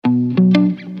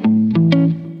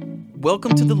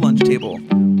Welcome to the lunch table.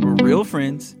 We're real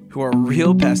friends who are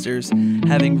real pastors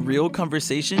having real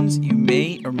conversations you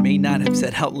may or may not have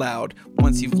said out loud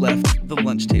once you've left the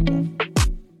lunch table.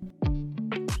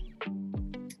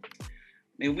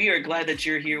 Man, we are glad that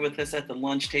you're here with us at the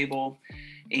lunch table.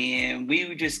 And we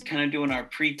were just kind of doing our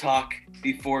pre-talk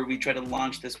before we try to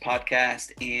launch this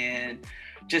podcast, and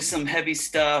just some heavy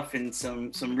stuff and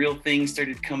some real things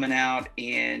started coming out,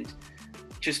 and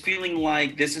just feeling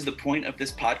like this is the point of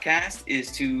this podcast,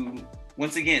 is to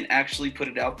once again actually put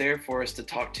it out there for us to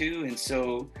talk to. And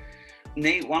so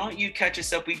Nate, why don't you catch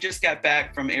us up? We just got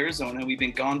back from Arizona. We've been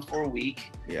gone for a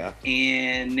week. Yeah.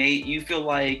 And Nate, you feel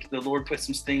like the Lord put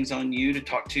some things on you to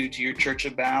talk to your church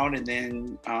about, and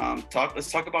then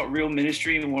let's talk about real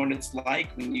ministry and what it's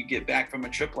like when you get back from a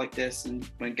trip like this and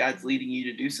when God's leading you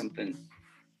to do something.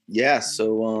 Yeah.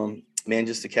 So, man,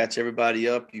 just to catch everybody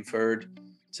up, you've heard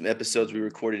some episodes we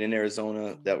recorded in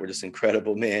Arizona that were just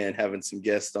incredible, man, having some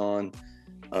guests on.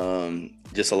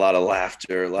 Just a lot of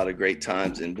laughter, a lot of great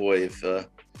times. And boy, if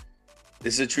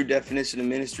this is a true definition of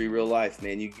ministry, real life,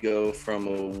 man, you go from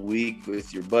a week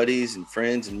with your buddies and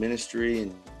friends in ministry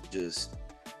and just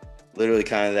literally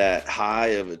kind of that high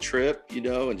of a trip,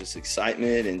 and just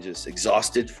excitement and just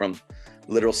exhausted from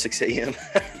literal 6 a.m.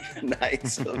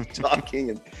 nights of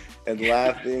talking and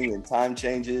laughing and time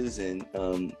changes. And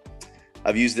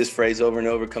I've used this phrase over and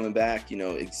over coming back,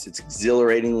 it's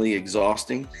exhilaratingly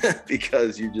exhausting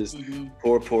because you just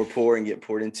pour and get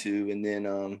poured into. And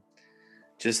then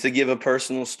just to give a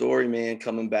personal story, man,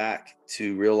 coming back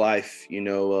to real life,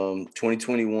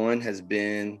 2021 has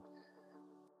been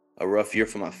a rough year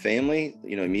for my family,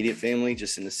 immediate family,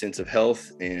 just in the sense of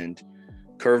health and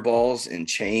curveballs and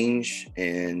change.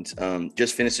 And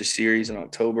just finished a series in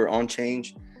October on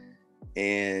change.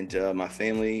 And my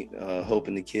family, Hope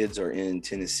and the kids, are in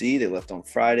Tennessee. They left on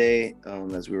Friday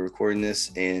as we were recording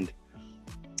this. And,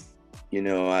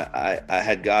 I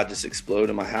had God just explode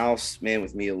in my house, man,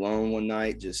 with me alone one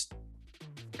night, just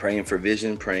praying for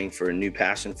vision, praying for a new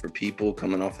passion for people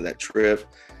coming off of that trip.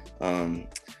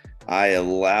 I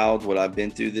allowed what I've been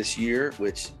through this year,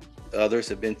 which others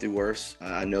have been through worse.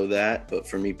 I know that. But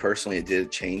for me personally, it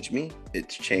did change me. It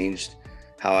changed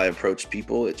how I approached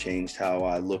people. It changed how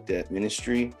I looked at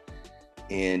ministry,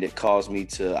 and it caused me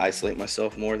to isolate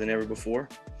myself more than ever before.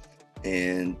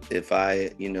 And if I,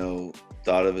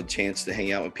 thought of a chance to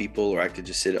hang out with people, or I could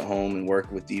just sit at home and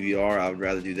work with DVR, I would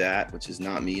rather do that, which is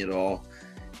not me at all.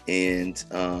 And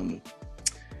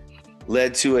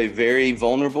led to a very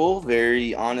vulnerable,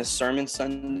 very honest sermon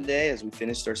Sunday as we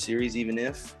finished our series, Even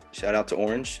If. Shout out to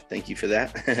Orange. Thank you for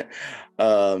that.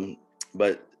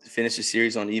 But finished a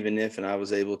series on Even If, and I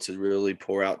was able to really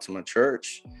pour out to my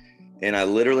church. And I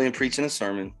literally am preaching a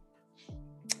sermon,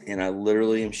 and I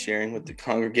literally am sharing with the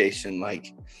congregation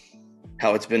like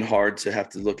how it's been hard to have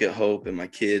to look at Hope and my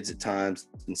kids at times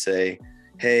and say,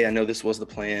 hey, I know this was the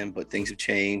plan, but things have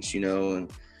changed, and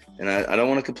I don't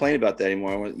want to complain about that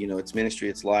anymore. It's ministry,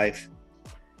 it's life.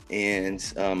 And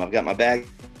I've got my bags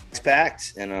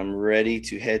packed, and I'm ready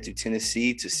to head to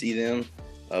Tennessee to see them.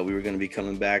 We were going to be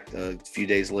coming back a few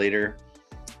days later,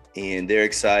 and they're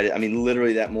excited. I mean,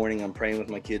 literally that morning, I'm praying with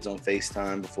my kids on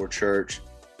FaceTime before church,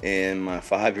 and my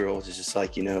 5-year-old is just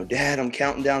like, Dad, I'm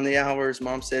counting down the hours.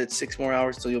 Mom said it's 6 more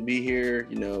hours till you'll be here,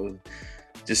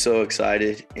 just so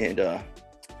excited. And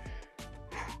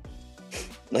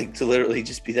like to literally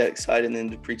just be that excited and then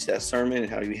to preach that sermon and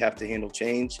how we have to handle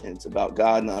change. And it's about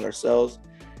God, not ourselves.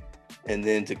 And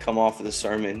then to come off of the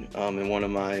sermon, and one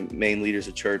of my main leaders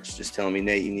of church just telling me,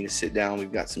 Nate, you need to sit down.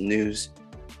 We've got some news.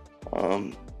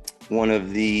 One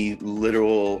of the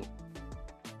literal,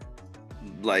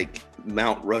 like,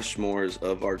 Mount Rushmores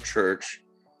of our church,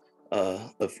 a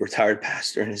retired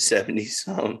pastor in his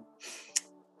 70s.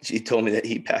 She told me that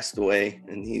he passed away,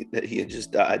 and that he had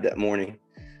just died that morning,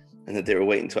 and that they were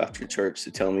waiting until after church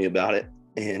to tell me about it.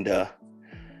 And the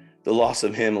loss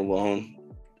of him alone,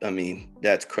 I mean,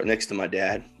 that's next to my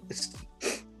dad. It's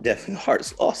definitely the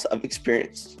hardest loss I've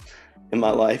experienced in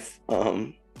my life.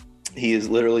 He is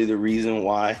literally the reason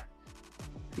why,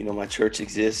 my church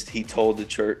exists. He told the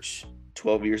church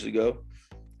 12 years ago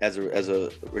as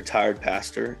a retired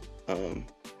pastor,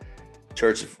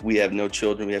 church, we have no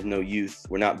children, we have no youth,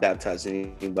 we're not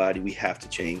baptizing anybody, we have to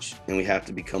change, and we have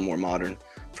to become more modern.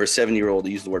 For a 70-year-old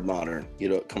to use the word modern,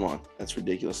 come on, that's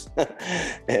ridiculous.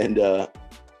 And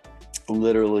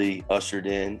literally ushered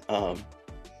in.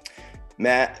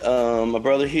 Matt, my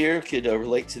brother here, could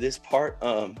relate to this part.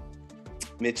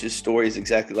 Mitch's story is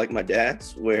exactly like my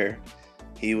dad's, where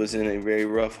he was in a very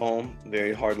rough home,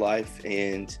 very hard life,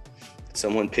 and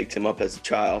someone picked him up as a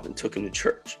child and took him to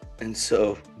church. And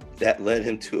so that led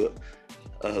him to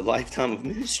a lifetime of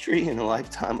ministry and a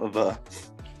lifetime of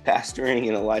pastoring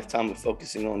and a lifetime of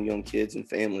focusing on young kids and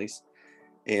families.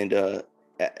 And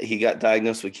he got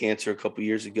diagnosed with cancer a couple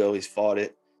years ago. He's fought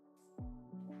it,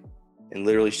 and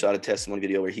literally shot a testimony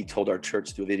video where he told our church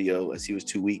to do a video as he was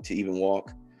too weak to even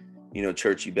walk. You know,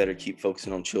 church, you better keep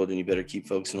focusing on children. You better keep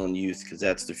focusing on youth, because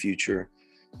that's the future.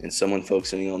 And someone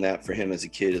focusing on that for him as a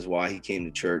kid is why he came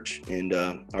to church. And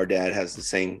our dad has the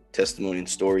same testimony and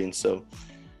story. And so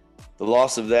the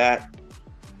loss of that,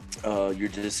 you're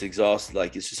just exhausted.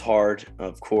 Like, it's just hard,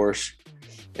 of course.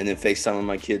 And then FaceTiming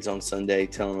my kids on Sunday,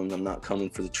 telling them I'm not coming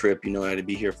for the trip. You know, I had to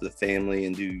be here for the family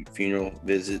and do funeral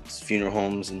visits, funeral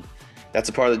homes. And that's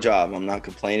a part of the job. I'm not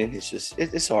complaining. It's just,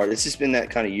 it's hard. It's just been that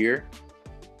kind of year.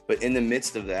 But in the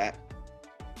midst of that,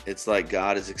 it's like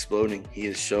God is exploding. He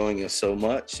is showing us so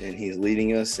much, and he's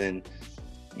leading us. And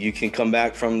you can come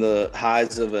back from the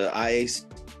highs of an IA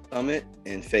summit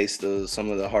and face some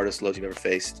of the hardest lows you've ever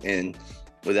faced. And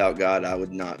without God, I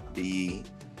would not be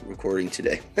recording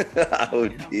today. I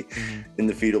would be in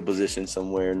the fetal position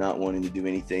somewhere, not wanting to do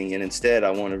anything. And instead, I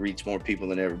want to reach more people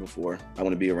than ever before. I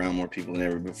want to be around more people than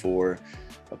ever before.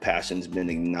 A passion's been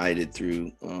ignited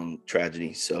through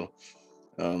tragedy. So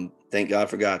thank God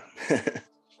for God.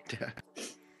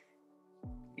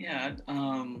 Yeah.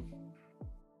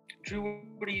 Drew,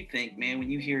 what do you think, man, when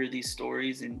you hear these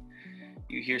stories and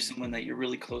you hear someone that you're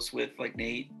really close with, like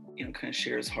Nate, you know, kind of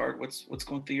share his heart? What's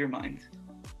going through your mind?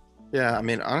 Yeah, I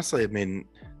mean, honestly,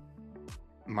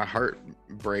 my heart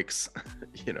breaks,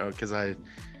 you know, because I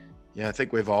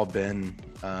think we've all been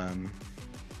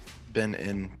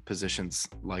in positions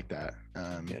like that.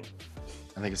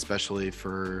 I think especially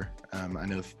for, I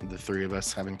know the three of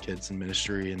us having kids in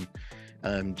ministry,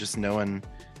 and just knowing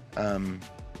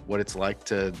what it's like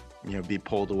to, you know, be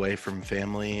pulled away from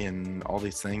family and all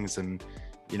these things. And,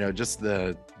 you know, just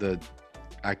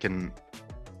I can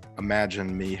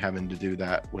imagine me having to do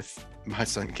that with my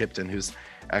son Kipton, who's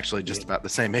actually just about the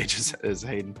same age as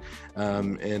Hayden.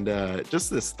 And just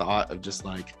this thought of just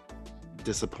like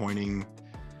disappointing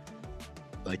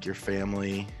like your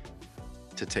family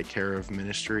to take care of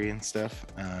ministry and stuff,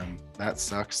 that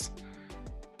sucks.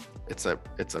 It's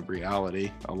a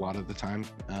reality a lot of the time,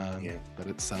 but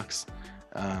it sucks.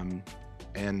 And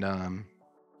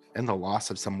the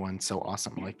loss of someone so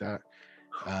awesome like that,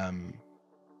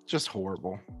 just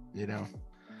horrible, you know.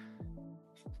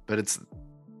 But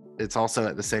it's also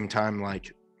at the same time,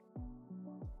 like,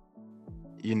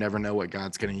 you never know what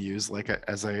God's going to use like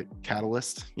as a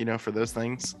catalyst, you know, for those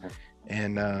things.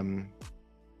 And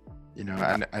you know,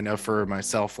 I know for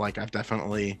myself, like, I've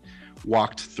definitely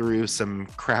walked through some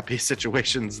crappy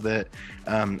situations that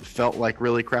felt like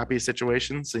really crappy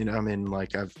situations, you know. I mean,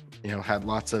 like, I've, you know, had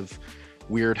lots of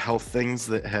weird health things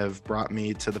that have brought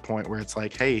me to the point where it's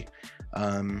like, hey,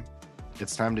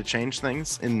 it's time to change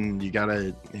things. And you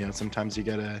gotta, you know, sometimes you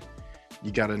gotta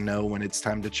know when it's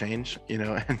time to change, you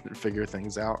know, and figure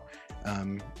things out.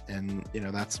 And you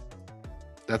know, that's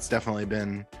definitely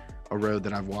been a road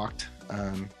that I've walked,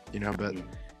 you know, but,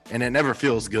 and it never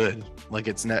feels good. Like,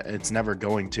 it's never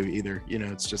going to either, you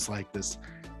know. It's just like this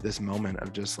moment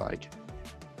of just like,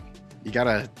 you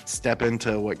gotta step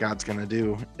into what God's gonna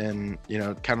do. And, you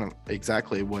know, kind of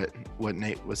exactly what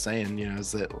Nate was saying, you know,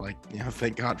 is that, like, you know,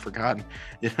 thank God for God,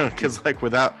 you know, because like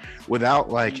without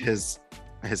like his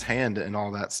hand and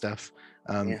all that stuff,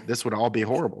 this would all be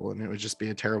horrible, and it would just be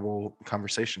a terrible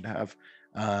conversation to have,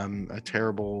 a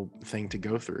terrible thing to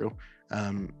go through.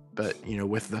 But, you know,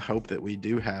 with the hope that we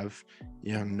do have,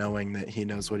 you know, knowing that he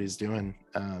knows what he's doing,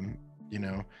 you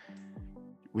know,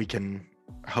 we can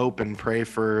hope and pray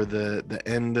for the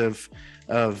end of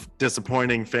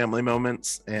disappointing family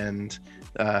moments, and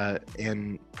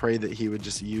pray that he would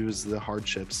just use the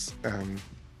hardships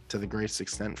to the greatest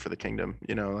extent for the kingdom,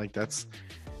 you know. Like, that's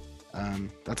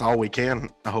all we can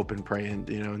hope and pray, and,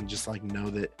 you know, and just like know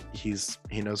that he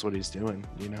knows what he's doing,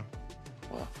 you know.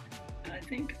 Wow. And I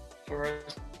think for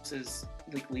us as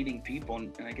like leading people,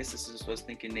 and I guess this is what I was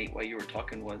thinking, Nate, while you were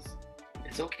talking, was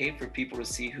it's okay for people to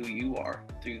see who you are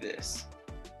through this.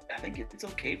 I think it's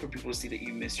okay for people to see that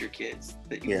you miss your kids,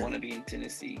 that you want to be in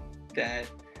Tennessee, that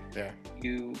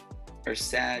you are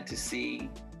sad to see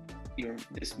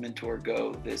this mentor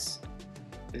go, this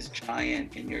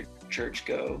giant in your church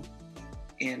go.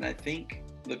 And I think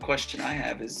the question I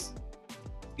have is,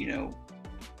 you know,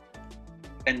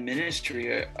 in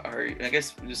ministry, I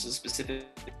guess this is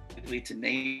specifically to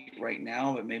Nate right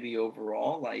now, but maybe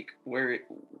overall, like,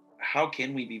 how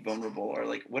can we be vulnerable? Or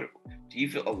like, what do you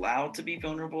feel allowed to be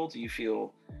vulnerable? Do you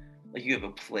feel like you have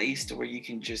a place to where you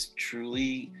can just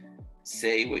truly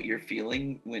say what you're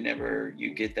feeling whenever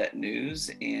you get that news?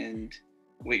 And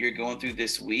what you're going through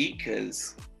this week?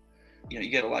 Because,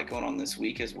 you got a lot going on this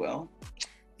week as well.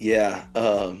 Yeah.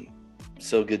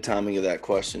 So good timing of that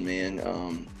question, man.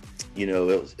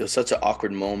 It was such an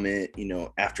awkward moment,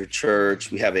 after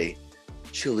church. We have a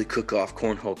chili cook-off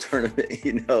cornhole tournament,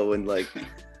 and like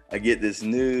I get this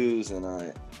news and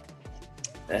I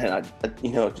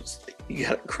just, you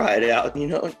gotta cry it out, you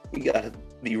gotta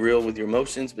be real with your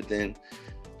emotions. But then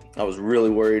I was really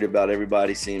worried about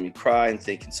everybody seeing me cry and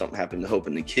thinking something happened to Hope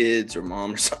and the kids or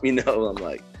mom or something, I'm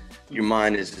like, your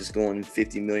mind is just going in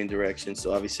 50 million directions.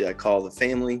 So obviously I call the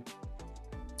family,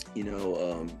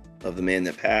 of the man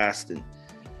that passed and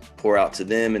pour out to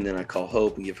them. And then I call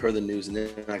Hope and give her the news. And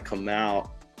then I come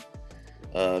out,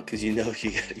 cause you gotta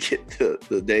get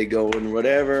the day going or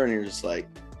whatever. And you're just like,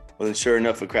 well, then sure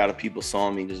enough, a crowd of people saw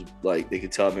me, just like, they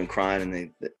could tell I've been crying, and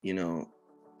they,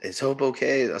 is Hope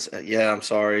okay? I said, yeah, I'm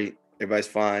sorry. Everybody's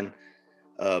fine.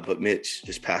 But Mitch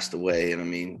just passed away. And I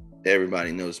mean,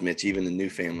 everybody knows Mitch, even the new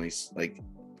families, like,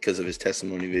 because of his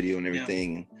testimony video and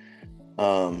everything.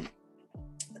 Yeah.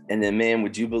 And then, man,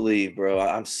 would you believe, bro,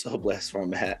 I'm so blessed where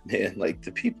I'm at, man. Like,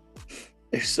 the people,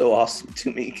 they're so awesome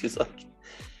to me, because like,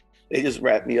 they just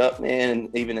wrapped me up, man.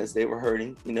 And even as they were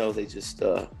hurting, they just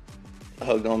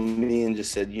hugged on me and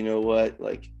just said, you know what,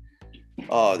 like,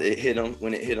 oh, it hit them.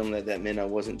 When it hit them, that meant I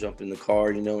wasn't jumping in the car,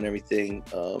 and everything.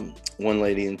 One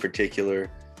lady in particular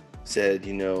said,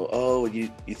 oh, you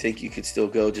think you could still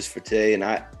go just for today? And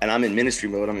I'm in ministry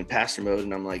mode, I'm in pastor mode,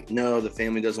 and I'm like, no, the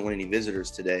family doesn't want any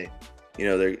visitors today.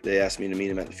 They asked me to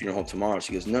meet him at the funeral home tomorrow.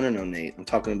 She goes, no, Nate, I'm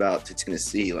talking about to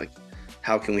Tennessee. Like,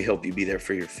 how can we help you be there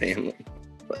for your family?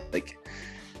 Like,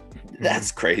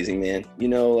 that's crazy, man.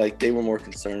 Like, they were more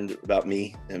concerned about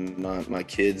me and my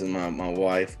kids and my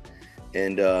wife.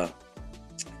 And, and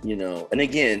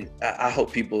again, I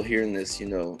hope people hearing this,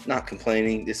 not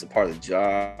complaining. This is a part of the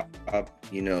job.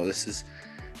 This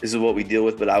is what we deal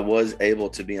with. But I was able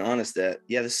to be honest that,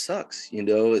 yeah, this sucks.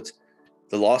 It's,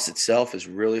 the loss itself is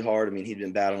really hard. I mean, he'd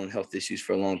been battling health issues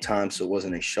for a long time, so it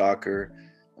wasn't a shocker.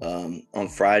 On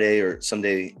Friday or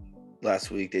Sunday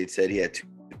last week, they'd said he had 2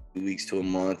 weeks to a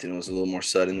month, and it was a little more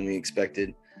sudden than we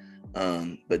expected,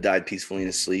 but died peacefully in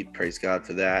his sleep. Praise God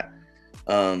for that.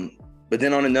 But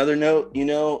then on another note,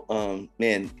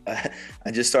 man,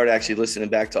 I just started actually listening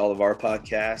back to all of our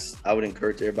podcasts. I would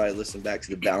encourage everybody to listen back to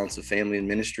the Balance of Family and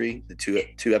Ministry, the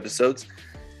two episodes,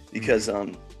 because,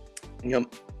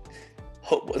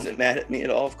 Hope wasn't mad at me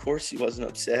at all. Of course, she wasn't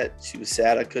upset. She was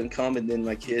sad I couldn't come. And then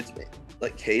my kids,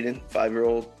 like Hayden,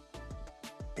 5-year-old,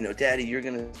 Daddy, you're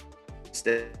going to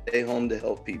stay home to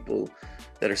help people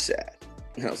that are sad.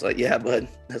 And I was like, yeah, bud,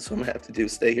 that's what I'm gonna have to do,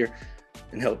 stay here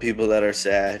and help people that are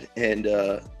sad. And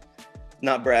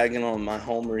not bragging on my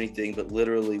home or anything, but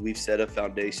literally we've set a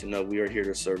foundation of we are here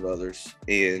to serve others.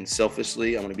 And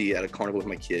selfishly, I'm gonna be at a carnival with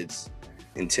my kids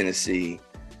in Tennessee.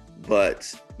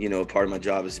 But, part of my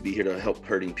job is to be here to help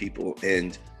hurting people.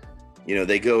 And,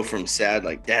 they go from sad,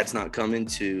 like, Dad's not coming,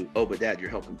 to, oh, but Dad,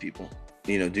 you're helping people,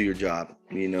 do your job.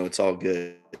 It's all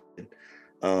good.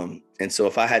 And so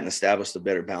if I hadn't established a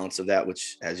better balance of that,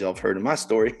 which, as y'all have heard in my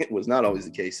story, it was not always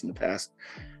the case in the past,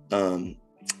 I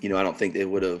don't think they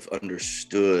would have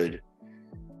understood,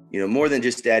 more than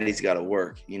just Daddy's got to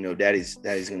work. Daddy's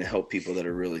going to help people that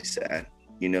are really sad,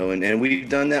 and we've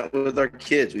done that with our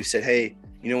kids. We've said, hey,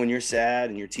 when you're sad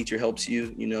and your teacher helps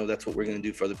you, that's what we're going to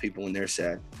do for other people when they're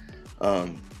sad.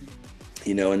 And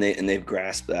they've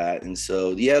grasped that. And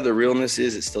so, yeah, the realness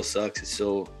is it still sucks. It's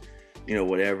still,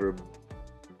 whatever.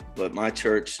 But my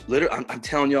church, literally, I'm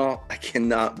telling y'all, I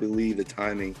cannot believe the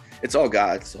timing. It's all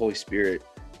God. It's the Holy Spirit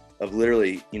of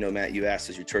literally, Matt, you asked,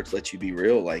 does your church let you be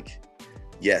real? Like,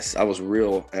 yes, I was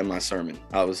real in my sermon.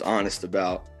 I was honest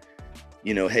about,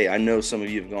 hey, I know some of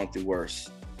you have gone through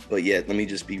worse, but yet let me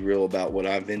just be real about what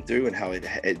I've been through and how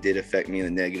it did affect me in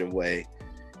a negative way.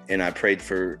 And I prayed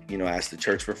for, I asked the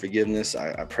church for forgiveness.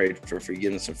 I prayed for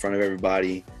forgiveness in front of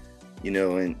everybody,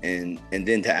 and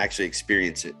then to actually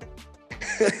experience it.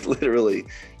 Literally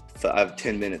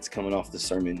 5-10 minutes coming off the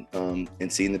sermon,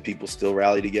 and seeing the people still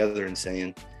rally together and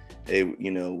saying, hey,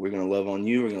 we're going to love on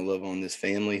you. We're going to love on this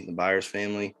family, the Byers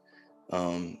family,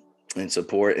 and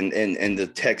support. And the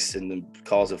texts and the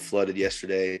calls have flooded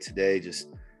yesterday, today, just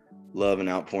love and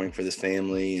outpouring for this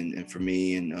family and for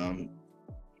me. And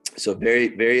so very,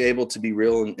 very able to be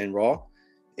real and raw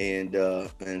and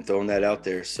throwing that out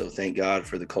there. So thank God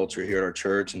for the culture here at our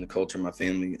church and the culture my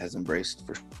family has embraced,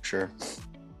 for sure.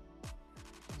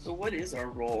 So what is our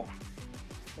role,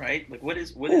 right? Like, what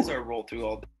is our role through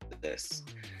all this?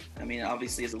 I mean,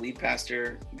 obviously as a lead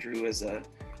pastor, Drew as a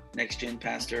next gen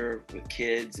pastor with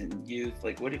kids and youth,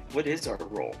 like what is our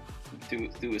role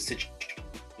through a situation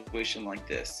situation like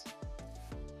this?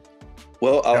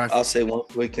 Well, I'll say one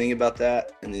quick thing about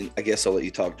that, and then I guess I'll let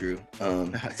you talk, Drew.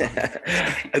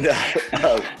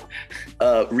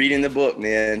 Reading the book,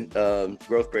 man,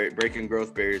 Breaking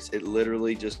Growth Barriers, it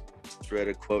literally just read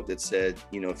a quote that said,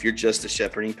 you know, if you're just a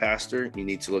shepherding pastor, you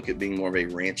need to look at being more of a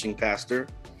ranching pastor,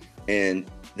 and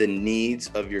the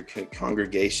needs of your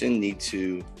congregation need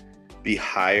to be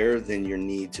higher than your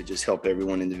need to just help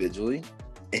everyone individually.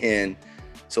 And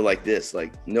so like this,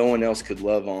 like no one else could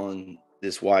love on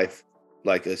this wife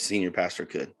like a senior pastor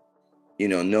could. You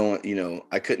know, no one, you know,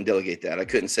 I couldn't delegate that. I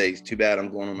couldn't say, it's too bad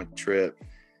I'm going on my trip.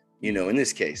 You know, in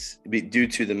this case, due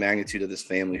to the magnitude of this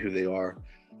family, who they are,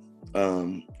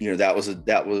 you know, that was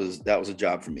a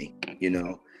job for me, you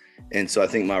know. And so I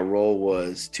think my role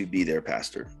was to be their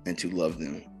pastor and to love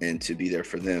them and to be there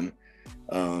for them,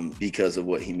 because of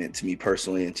what he meant to me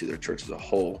personally and to their church as a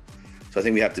whole. So I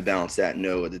think we have to balance that.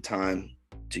 Know at the time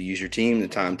to use your team, the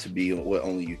time to be what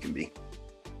only you can be.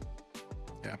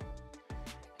 Yeah.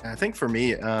 I think for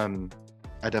me, I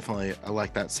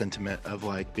like that sentiment of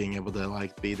like being able to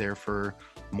like be there for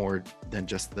more than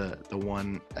just the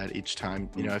one at each time.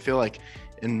 You know, I feel like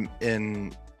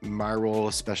in my role,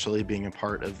 especially being a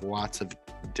part of lots of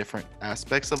different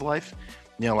aspects of life,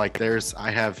 you know, like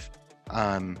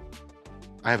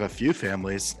I have a few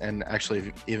families, and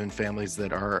actually even families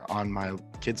that are on my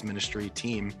kids ministry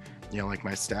team, you know, like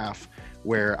my staff,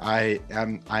 where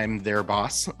I'm their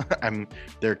boss. I'm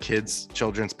their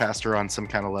children's pastor on some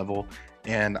kind of level,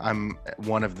 and I'm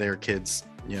one of their kids,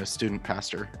 you know, student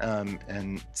pastor.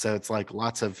 And so it's like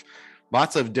lots of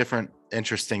different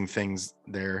interesting things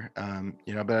there.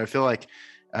 You know, but I feel like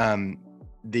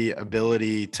the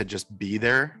ability to just be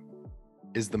there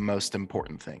is the most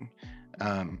important thing.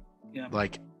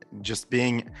 Like just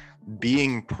being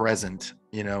present,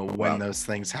 you know, when those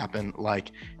things happen,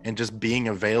 like, and just being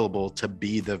available to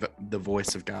be the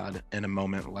voice of God in a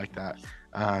moment like that.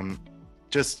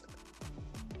 Just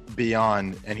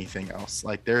beyond anything else.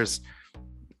 Like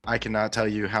I cannot tell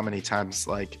you how many times,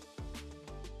 like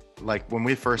when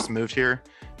we first moved here,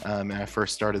 and I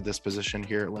first started this position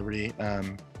here at Liberty,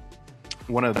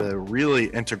 one of the really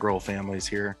integral families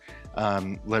here,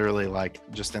 literally like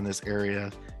just in this area,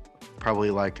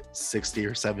 probably like 60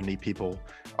 or 70 people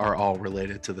are all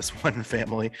related to this one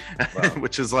family. Wow.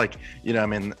 Which is like, you know, I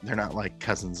mean, they're not like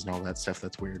cousins and all that stuff.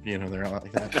 That's weird. You know, they're not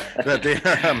like that. But they,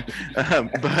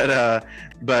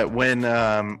 but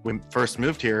when we first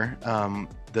moved here,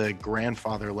 the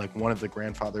grandfather, like one of the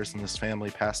grandfathers in this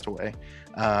family passed away.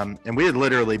 And we had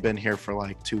literally been here for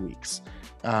like 2 weeks.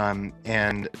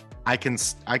 And I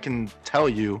can tell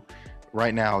you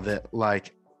right now that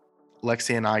like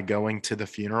Lexi and I going to the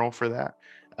funeral for that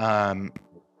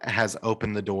has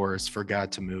opened the doors for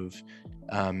God to move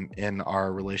in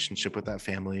our relationship with that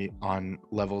family on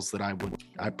levels that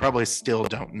I probably still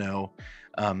don't know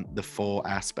the full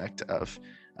aspect of.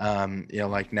 You know,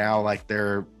 like now, like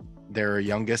their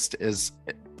youngest is,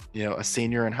 you know, a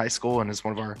senior in high school and is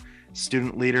one of our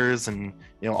student leaders, and,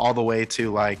 you know, all the way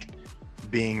to like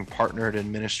being partnered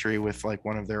in ministry with like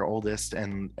one of their oldest,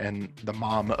 and the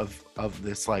mom of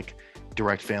this like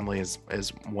direct family is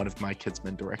one of my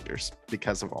kidsmen directors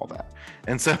because of all that.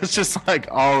 And so it's just like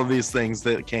all of these things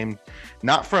that came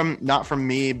not from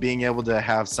me being able to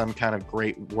have some kind of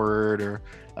great word or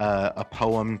a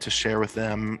poem to share with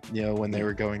them, you know, when they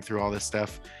were going through all this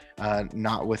stuff,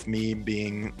 not with me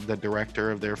being the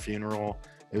director of their funeral.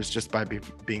 It was just by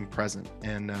being present.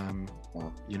 And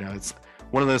you know, it's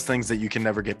one of those things that you can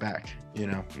never get back, you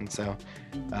know. And so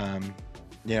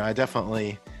you know, I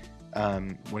definitely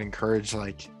would encourage,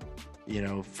 like, you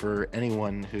know, for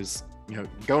anyone who's, you know,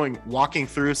 walking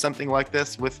through something like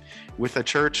this with a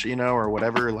church, you know, or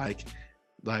whatever, like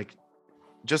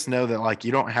just know that like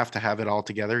you don't have to have it all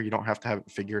together. You don't have to have it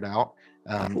figured out.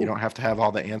 You don't have to have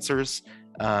all the answers.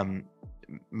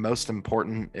 Most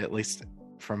important, at least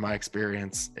from my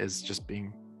experience, is just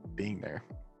being there.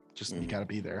 Just you gotta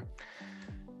be there.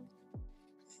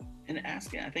 And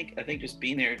asking, I think just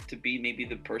being there to be maybe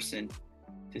the person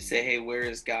to say, hey, where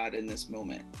is God in this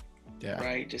moment? Yeah.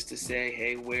 Right? Just to say,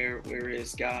 hey, where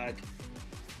is God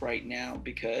right now?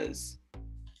 Because,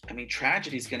 I mean,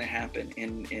 tragedy is going to happen,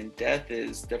 and death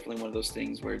is definitely one of those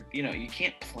things where, you know, you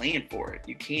can't plan for it.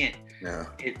 You can't. Yeah.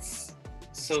 It's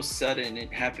so sudden.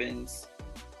 It happens.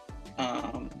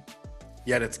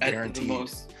 Yet it's guaranteed.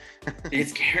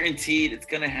 It's guaranteed. It's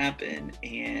going to happen,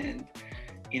 and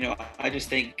you know, I just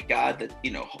thank God that,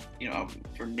 you know,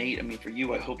 for Nate, I mean, for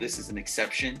you, I hope this is an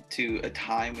exception to a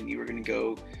time when you were going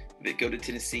to go to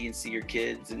Tennessee and see your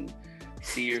kids and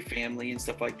see your family and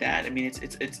stuff like that. I mean,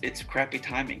 it's crappy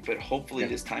timing, but hopefully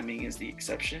this timing is the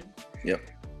exception. Yep.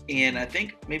 And I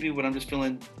think maybe what I'm just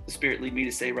feeling the Spirit lead me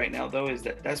to say right now, though, is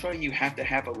that that's why you have to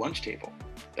have a lunch table.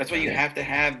 That's why you have to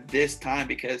have this time,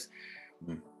 because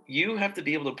you have to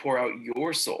be able to pour out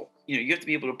your soul. You have to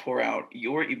be able to pour out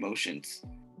your emotions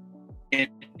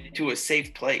into a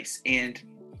safe place. And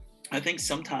I think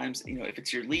sometimes, if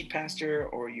it's your lead pastor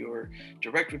or your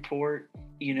direct report,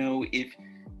 if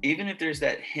even if there's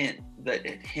that hint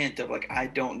of like, I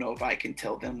don't know if I can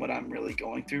tell them what I'm really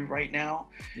going through right now,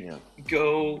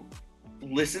 go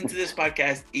listen to this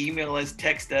podcast, email us,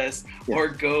 text us, or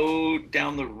go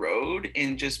down the road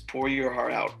and just pour your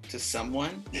heart out to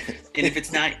someone. And if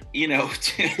it's not,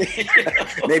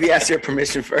 maybe ask their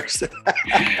permission first.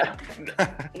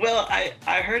 Well,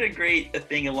 I heard a great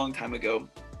thing a long time ago,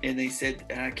 and they said,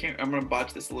 and I'm going to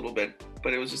botch this a little bit,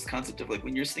 but it was just the concept of like,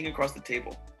 when you're sitting across the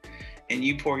table and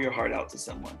you pour your heart out to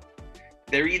someone,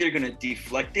 they're either going to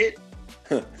deflect it,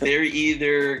 they're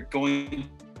either going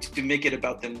to make it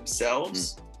about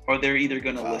themselves, or they're either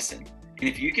going to listen. And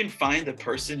if you can find the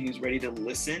person who's ready to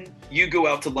listen, you go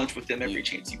out to lunch with them every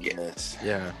chance you get.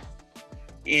 Yeah.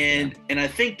 And I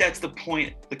think that's the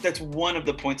point. Like, that's one of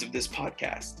the points of this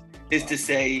podcast, is to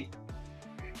say,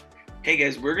 hey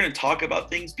guys, we're going to talk about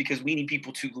things because we need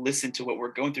people to listen to what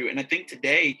we're going through. And I think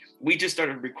today we just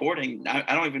started recording.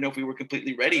 I don't even know if we were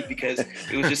completely ready, because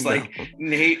it was just like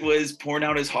Nate was pouring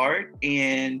out his heart,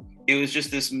 and it was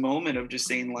just this moment of just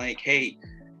saying like, hey,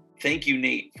 thank you,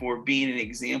 Nate, for being an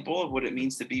example of what it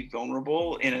means to be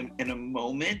vulnerable in a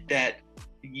moment that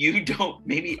you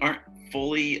aren't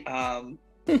fully gonna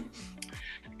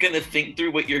think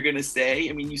through what you're gonna say.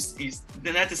 I mean, you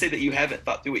not to say that you haven't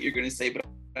thought through what you're gonna say, but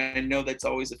I know that's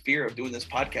always a fear of doing this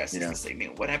podcast, is to say,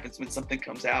 man, what happens when something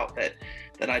comes out that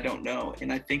I don't know?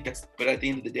 And I think but at the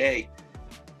end of the day,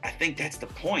 I think that's the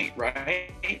point,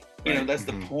 right? That's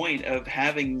the point of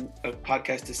having a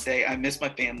podcast, to say, I miss my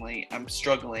family, I'm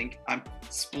struggling, I'm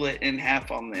split in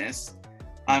half on this,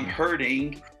 I'm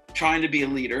hurting, trying to be a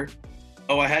leader.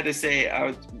 Oh, I had to say,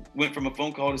 I went from a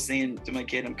phone call to saying to my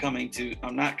kid, I'm coming, to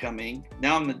I'm not coming.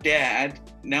 Now I'm the dad.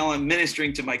 Now I'm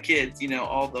ministering to my kids,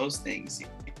 all those things,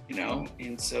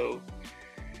 And so,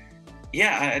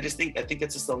 I think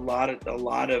that's just a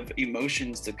lot of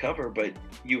emotions to cover. But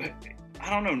I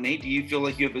don't know, Nate, do you feel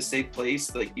like you have a safe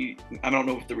place? Like I don't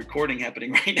know if the recording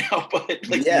happening right now, but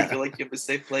do you feel like you have a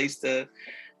safe place to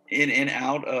in and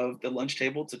out of the lunch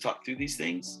table to talk through these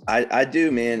things? I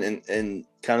do, man. And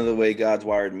kind of the way God's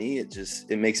wired me,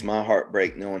 it makes my heart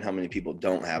break knowing how many people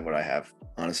don't have what I have,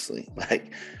 honestly.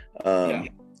 Like,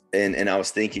 and I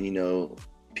was thinking,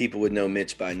 people would know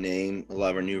Mitch by name. A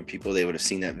lot of our newer people, they would have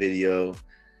seen that video.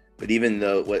 But even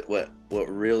though what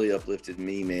really uplifted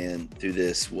me, man, through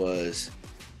this was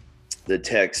the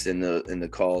text and the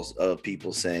calls of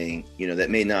people saying,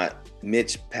 that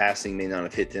Mitch passing may not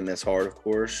have hit them as hard, of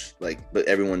course, but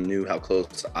everyone knew how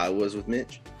close I was with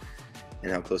Mitch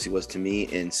and how close he was to me.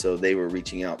 And so they were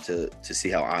reaching out to see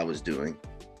how I was doing.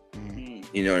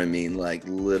 You know what I mean? Like,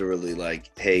 literally, like,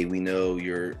 hey, we know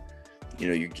your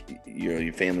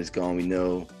family's gone. We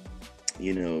know,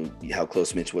 how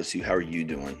close Mitch was to you. How are you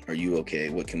doing? Are you okay?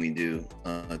 What can we do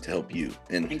to help you?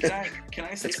 And can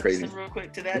I say something real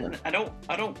quick to that? Yeah.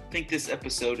 I don't think this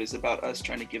episode is about us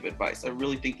trying to give advice. I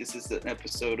really think this is an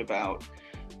episode about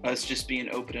us just being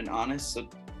open and honest. So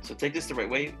take this the right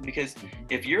way, because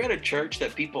if you're at a church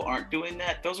that people aren't doing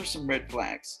that, those are some red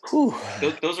flags.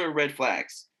 Those are red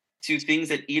flags to things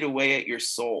that eat away at your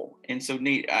soul. And so,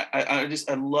 Nate,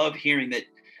 I love hearing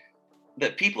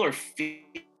that people are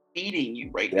feeding you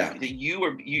right now, that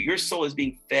your soul is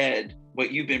being fed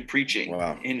what you've been preaching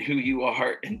and who you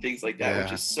are and things like that,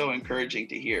 which is so encouraging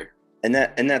to hear. And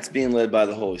that's being led by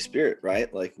the Holy Spirit,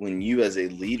 right? Like, when you as a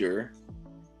leader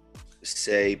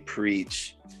say,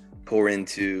 preach, pour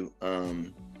into,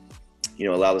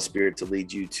 allow the Spirit to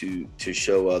lead you to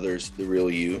show others the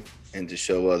real you, and to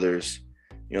show others,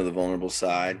 the vulnerable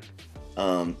side,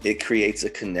 it creates a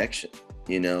connection,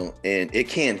 and it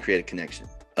can create a connection.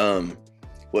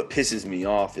 What pisses me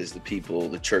off is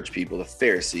the church people, the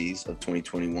Pharisees of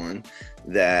 2021,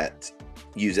 that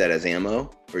use that as ammo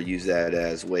or use that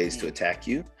as ways to attack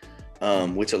you,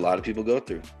 which a lot of people go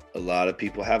through. A lot of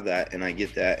people have that, and I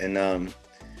get that. And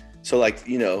so, like,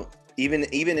 even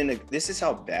this is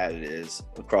how bad it is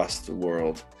across the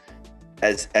world.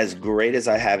 As great as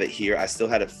I have it here, I still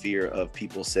had a fear of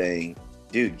people saying,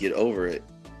 dude, get over it.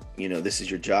 This is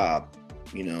your job,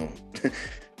 You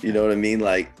know what I mean?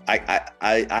 Like, I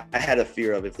had a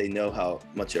fear of, if they know how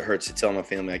much it hurts to tell my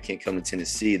family I can't come to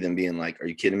Tennessee, them being like, are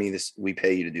you kidding me? We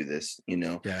pay you to do this,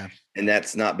 Yeah. And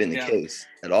that's not been the case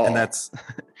at all. And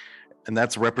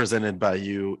that's represented by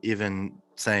you even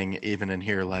saying even in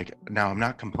here, like, no, I'm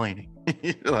not complaining.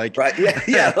 Like, right.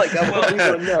 Yeah. Like, I want people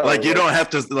to know. Like, you don't have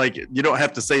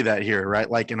to say that here, right?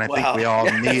 Like, and I think we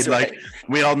all need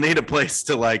we all need a place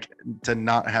to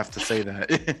not have to say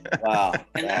that. Wow.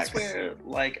 And that's where,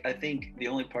 like, I think the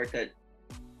only part that,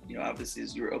 obviously,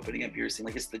 as you were opening up, you were saying,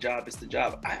 like, it's the job.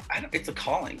 I don't, it's a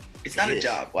calling. It's not a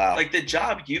job. Wow. Like, the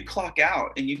job, you clock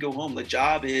out and you go home. The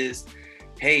job is,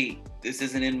 hey, this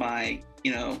isn't in my,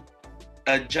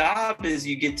 a job is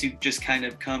you get to just kind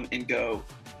of come and go,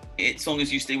 as long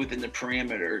as you stay within the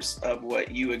parameters of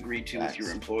what you agreed to with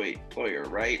your employer,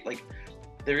 right? Like,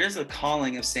 there is a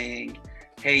calling of saying,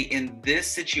 hey, in this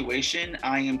situation,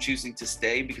 I am choosing to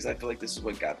stay because I feel like this is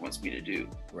what God wants me to do.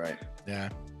 Right. Yeah.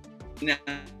 Now,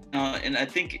 and I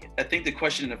think the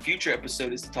question in a future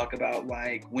episode is to talk about,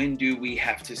 like, when do we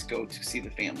have to go to see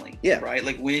the family? Yeah. Right.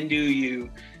 Like, when do you,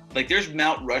 like, there's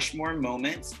Mount Rushmore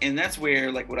moments, and that's where,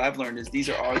 like, what I've learned is these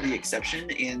are the exception.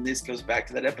 And this goes back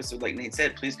to that episode, like Nate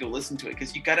said, please go listen to it,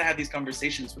 because you got to have these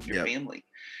conversations with your family.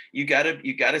 You gotta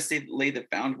lay the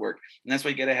groundwork, and that's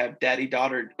why you gotta have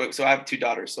daddy-daughter. So I have 2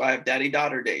 daughters, so I have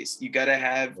daddy-daughter days. You gotta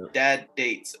have dad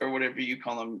dates, or whatever you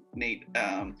call them, Nate.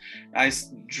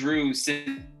 Drew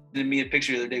sent me a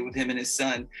picture the other day with him and his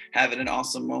son having an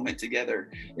awesome moment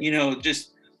together.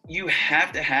 Just, you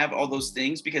have to have all those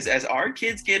things, because as our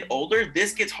kids get older,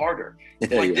 this gets harder.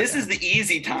 Like, this is the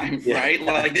easy time, right?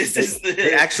 Like, this is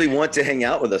they actually want to hang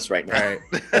out with us right now.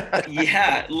 Right.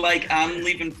 Yeah. Like, I'm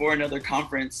leaving for another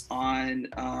conference on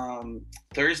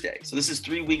Thursday. So this is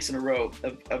 3 weeks in a row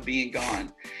of being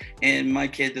gone. And my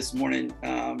kid this morning,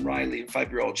 Riley, a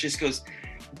 5-year-old, just goes,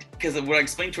 because of what I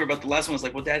explained to her about the last one was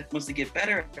like, well, Dad wants to get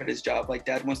better at his job. Like,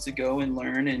 Dad wants to go and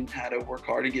learn and how to work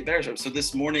hard and get better. So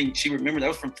this morning, she remembered that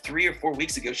was from 3 or 4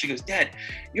 weeks ago. She goes, Dad,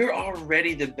 you're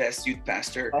already the best youth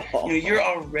pastor. You're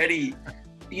already,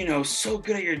 so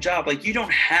good at your job. Like, you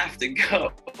don't have to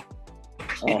go.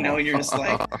 And you're just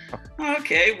like,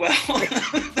 okay, well,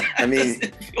 I mean,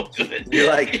 feel good. You're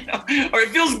like, or it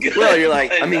feels good. Well, you're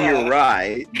like, I mean, you're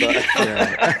right. But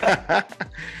Yeah.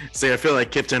 See, I feel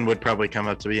like Kipton would probably come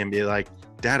up to me and be like,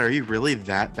 Dad, are you really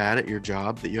that bad at your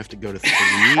job that you have to go to 3?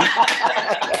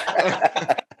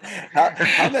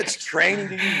 how much training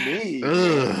do you need?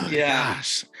 Ugh, Yeah.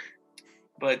 Gosh.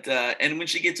 But and when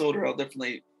she gets older, I'll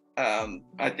definitely.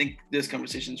 I think this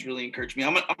conversation's really encouraged me.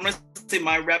 I'm gonna say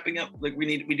my wrapping up. Like,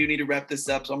 we do need to wrap this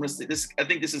up. So I'm gonna say this. I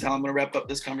think this is how I'm gonna wrap up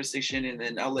this conversation, and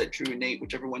then I'll let Drew and Nate,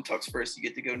 whichever one talks first, you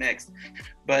get to go next.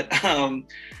 But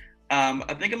I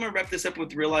think I'm gonna wrap this up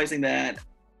with realizing that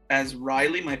as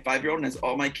Riley, my 5-year-old, and as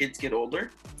all my kids get older,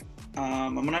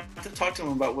 I'm gonna have to talk to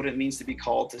them about what it means to be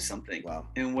called to something. Wow.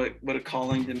 And what a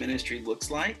calling to ministry looks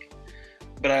like.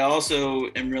 But I also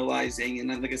am realizing,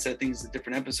 and like I said, I think it's a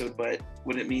different episode, but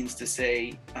what it means to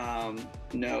say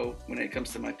no when it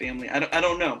comes to my family. I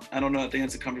don't know. I think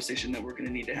that's a conversation that we're going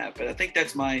to need to have. But I think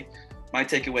that's my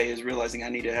takeaway, is realizing I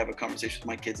need to have a conversation with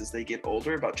my kids as they get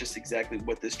older about just exactly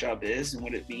what this job is and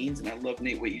what it means. And I love,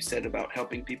 Nate, what you said about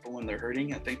helping people when they're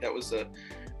hurting. I think that was a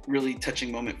really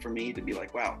touching moment for me to be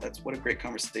like, wow, what a great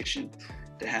conversation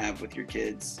to have with your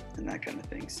kids and that kind of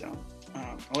thing. So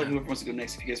I'll let whoever wants to go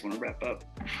next if you guys want to wrap up.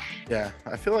 Yeah,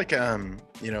 I feel like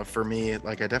for me,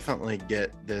 like, I definitely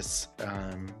get this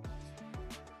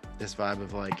this vibe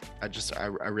of like,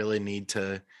 I really need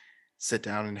to sit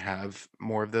down and have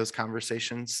more of those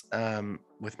conversations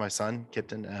with my son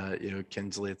Kipton.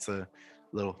 Kinsley, it's a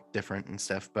little different and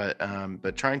stuff, but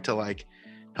trying to like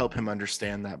help him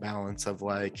understand that balance of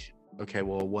like, okay,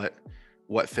 well,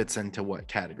 what fits into what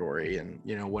category, and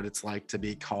what it's like to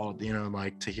be called,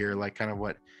 like to hear like kind of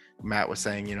what Matt was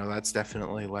saying, that's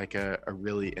definitely like a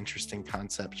really interesting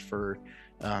concept for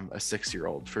a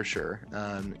 6-year-old for sure.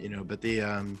 But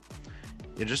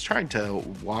you're just trying to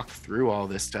walk through all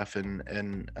this stuff,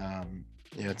 and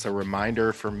it's a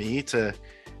reminder for me to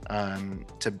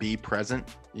be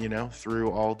present,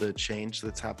 through all the change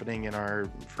that's happening in our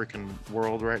freaking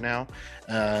world right now,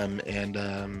 and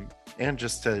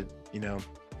just to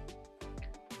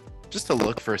just to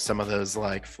look for some of those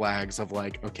like flags of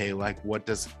like, okay, like what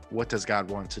does God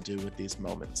want to do with these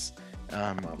moments,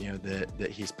 that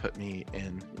he's put me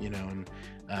in, and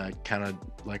kind of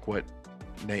like what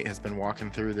Nate has been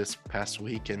walking through this past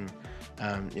week, and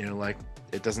like,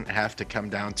 it doesn't have to come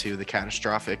down to the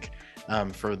catastrophic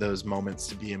for those moments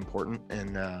to be important,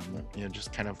 and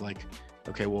just kind of like,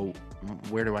 okay, well,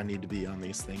 where do I need to be on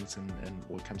these things, and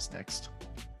what comes next?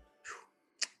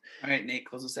 All right, Nate,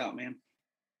 close us out, man.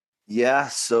 Yeah,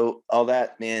 so all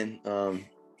that, man,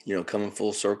 coming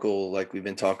full circle, like we've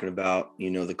been talking about,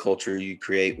 the culture you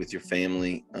create with your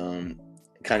family,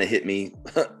 kind of hit me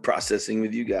processing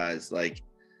with you guys, like,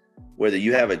 whether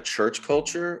you have a church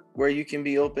culture where you can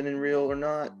be open and real or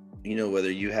not, you know,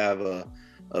 whether you have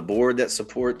a board that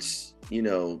supports, you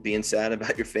know, being sad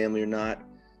about your family or not,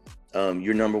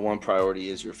 your number one priority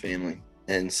is your family.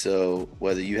 And so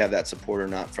whether you have that support or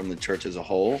not from the church as a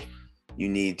whole, you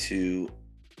need to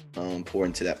pour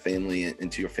into that family,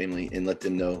 into your family, and let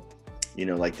them know, you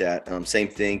know, like that. Same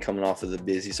thing coming off of the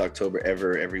busiest October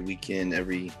ever, every weekend,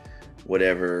 every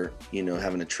whatever, you know,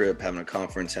 having a trip, having a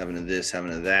conference, having a this,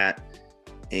 having a that,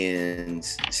 and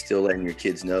still letting your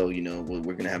kids know, you know, we're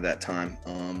going to have that time,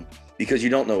 because you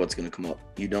don't know what's going to come up.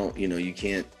 You don't, you know, you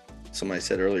can't, somebody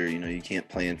said earlier, you know, you can't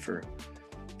plan for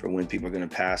when people are going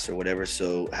to pass or whatever.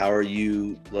 So how are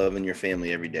you loving your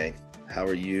family every day? How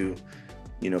are you,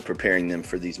 you know, preparing them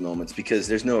for these moments? Because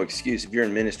there's no excuse. If you're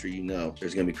in ministry, you know,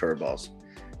 there's going to be curveballs.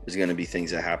 There's going to be things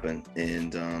that happen.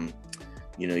 And,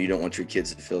 you know, you don't want your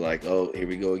kids to feel like, oh, here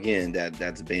we go again.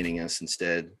 Dad's abandoning us.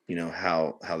 Instead, you know,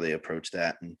 how they approach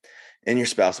that, and your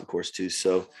spouse, of course, too.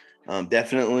 So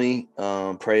definitely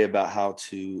pray about how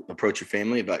to approach your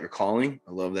family, about your calling.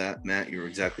 I love that, Matt. You're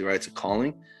exactly right. It's a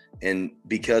calling. And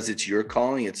because it's your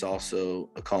calling, it's also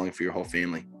a calling for your whole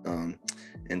family.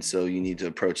 And so you need to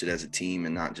approach it as a team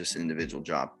and not just an individual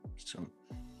job. So.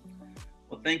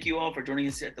 Well, thank you all for joining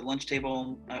us at the lunch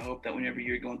table. I hope that whenever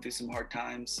you're going through some hard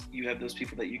times, you have those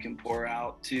people that you can pour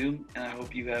out to. And I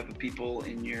hope you have people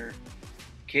in your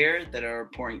care that are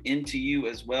pouring into you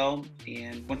as well.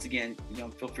 And once again, you know,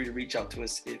 feel free to reach out to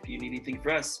us if you need anything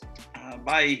for us.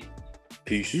 Bye.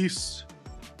 Peace.